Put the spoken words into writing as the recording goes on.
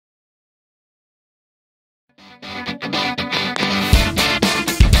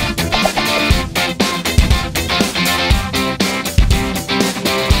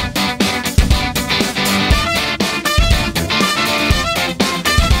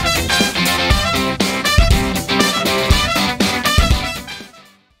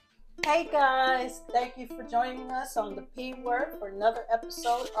guys, thank you for joining us on the P Word for another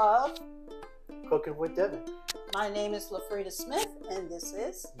episode of Cooking with Devon. My name is LaFrieda Smith, and this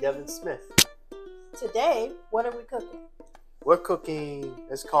is Devon Smith. Today, what are we cooking? We're cooking,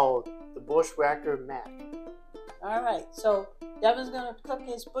 it's called the Bushwhacker Mac. All right, so Devon's going to cook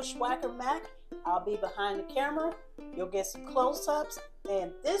his Bushwhacker Mac. I'll be behind the camera. You'll get some close-ups,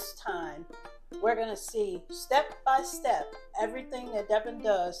 and this time we're going to see step by step everything that Devon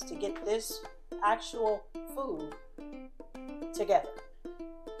does to get this actual food together.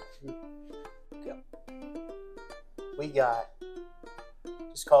 Go. We got,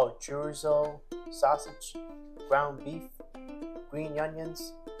 it's called chorizo sausage, ground beef, green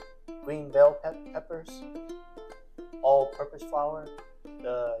onions, green bell peppers, all-purpose flour,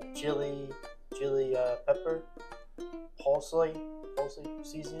 chili pepper, parsley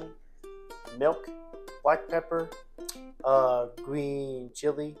seasoning, milk, black pepper, green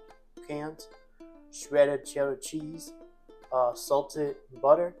chili cans, shredded cheddar cheese, salted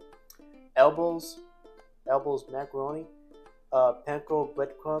butter, elbows macaroni, panko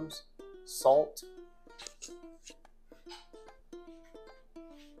breadcrumbs, salt,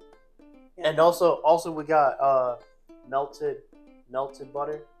 and also we got melted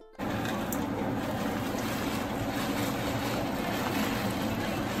butter.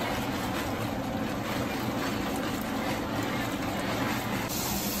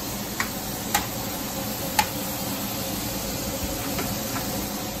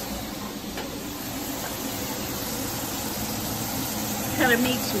 What kind of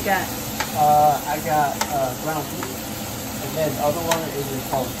meats we got? I got ground beef, and then the other one is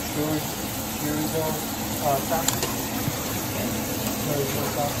called chorizo sausage. Okay.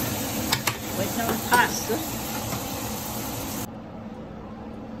 Waiting on pasta.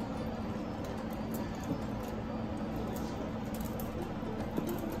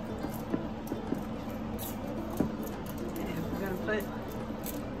 And we're going to put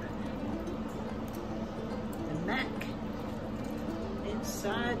the mac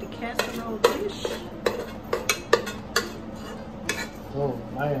inside the casserole dish. Oh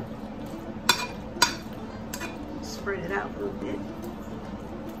man. Spread it out a little bit.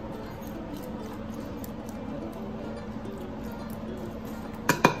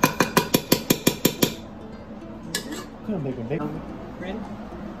 I'm gonna make a big Ready?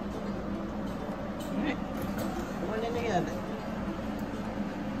 Alright. One in the oven.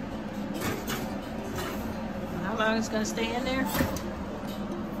 How long is it going to stay in there?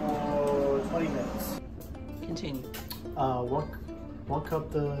 20 minutes. Continue. One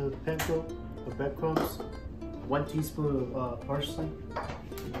cup the panko of breadcrumbs, 1 teaspoon of parsley,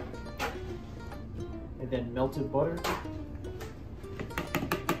 and then melted butter.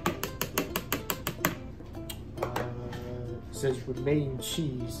 Says remaining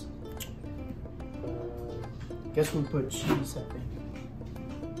cheese. Guess we put cheese, I think.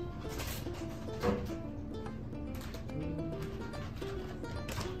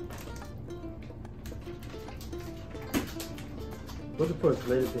 We'll just put a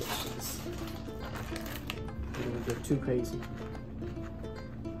little bit of cheese. We don't get too crazy.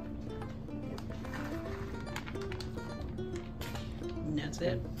 And that's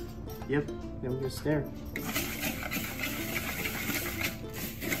it. Yep, then we just stir.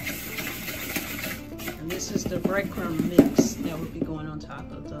 And this is the breadcrumb mix that would be going on top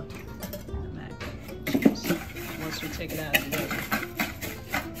of the mac and cheese once we take it out of the oven.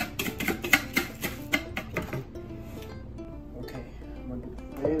 Okay, I'm gonna be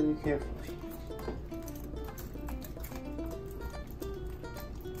very careful.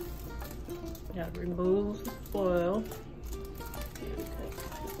 Gotta remove the foil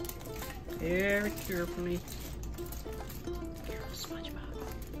very carefully. Careful, SpongeBob.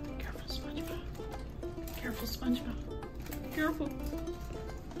 Careful, SpongeBob. Careful, SpongeBob. Careful.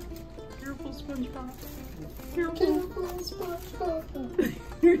 Careful, SpongeBob. Careful, SpongeBob.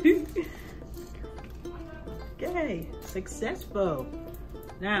 Okay, successful.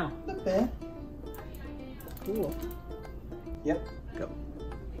 Now. Not bad. Cool. Yep. Go.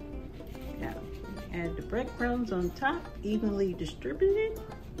 Now, add the breadcrumbs on top, evenly distributed.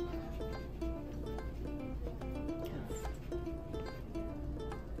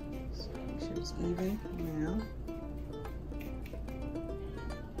 So make sure it's even now.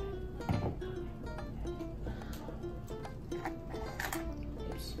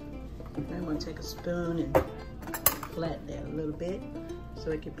 I'm going to take a spoon and flatten that a little bit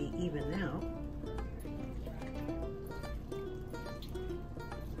so it can be even now.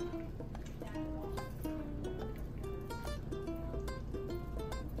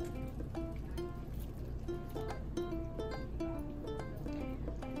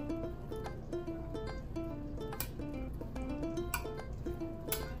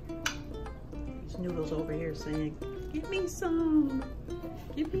 Noodles over here saying, "Give me some,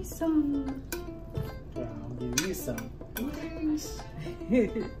 give me some." Well, I'll give you some.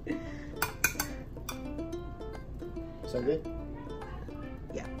 Yes. So good?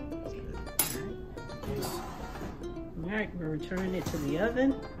 Yeah. All right, we're returning it to the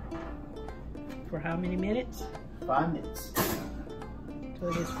oven for how many minutes? 5 minutes. So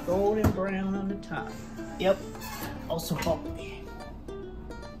it gets golden brown on the top. Yep. Also bubbly.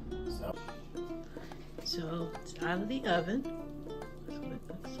 So it's out of the oven. That's what it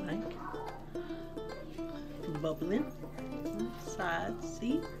looks like. Bubbling on the side,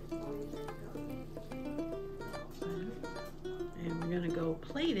 see? And we're gonna go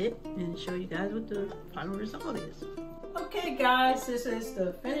plate it and show you guys what the final result is. Okay guys, this is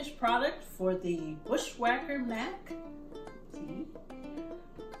the finished product for the Bushwhacker Mac. See?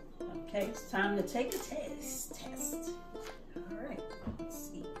 Okay, it's time to take a test. All right, let's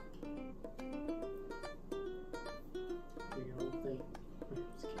see.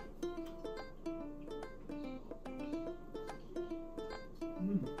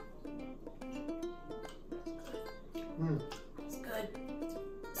 It's good.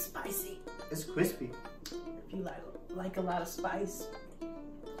 Spicy. It's crispy. If you like a lot of spice.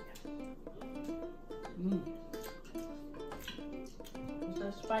 Is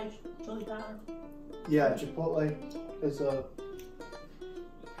that spice? Chili powder? Yeah, Chipotle is a...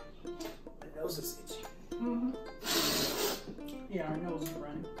 My nose is itchy. Yeah, our nose is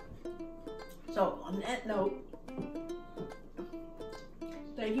running. So on that note,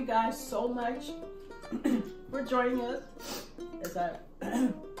 thank you guys so much for joining us as I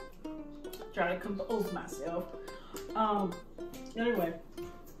try to compose myself. Anyway,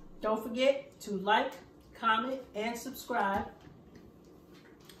 don't forget to like, comment, and subscribe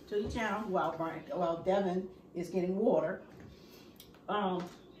to the channel while Devon is getting water. What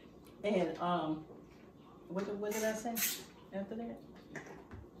did I say after that?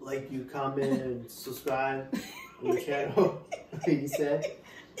 Like, you comment, and subscribe to the channel. You said?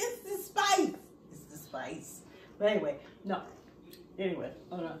 It's the spice. It's the spice. But anyway, no. Anyway,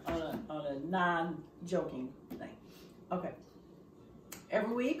 on a non-joking thing. Okay.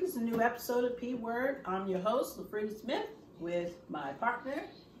 Every week is a new episode of P Word. I'm your host, LaFrieda Smith, with my partner,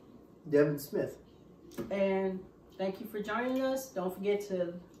 Devon Smith. And thank you for joining us. Don't forget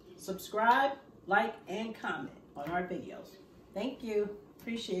to subscribe, like, and comment on our videos. Thank you.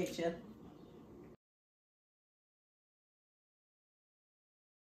 Appreciate you.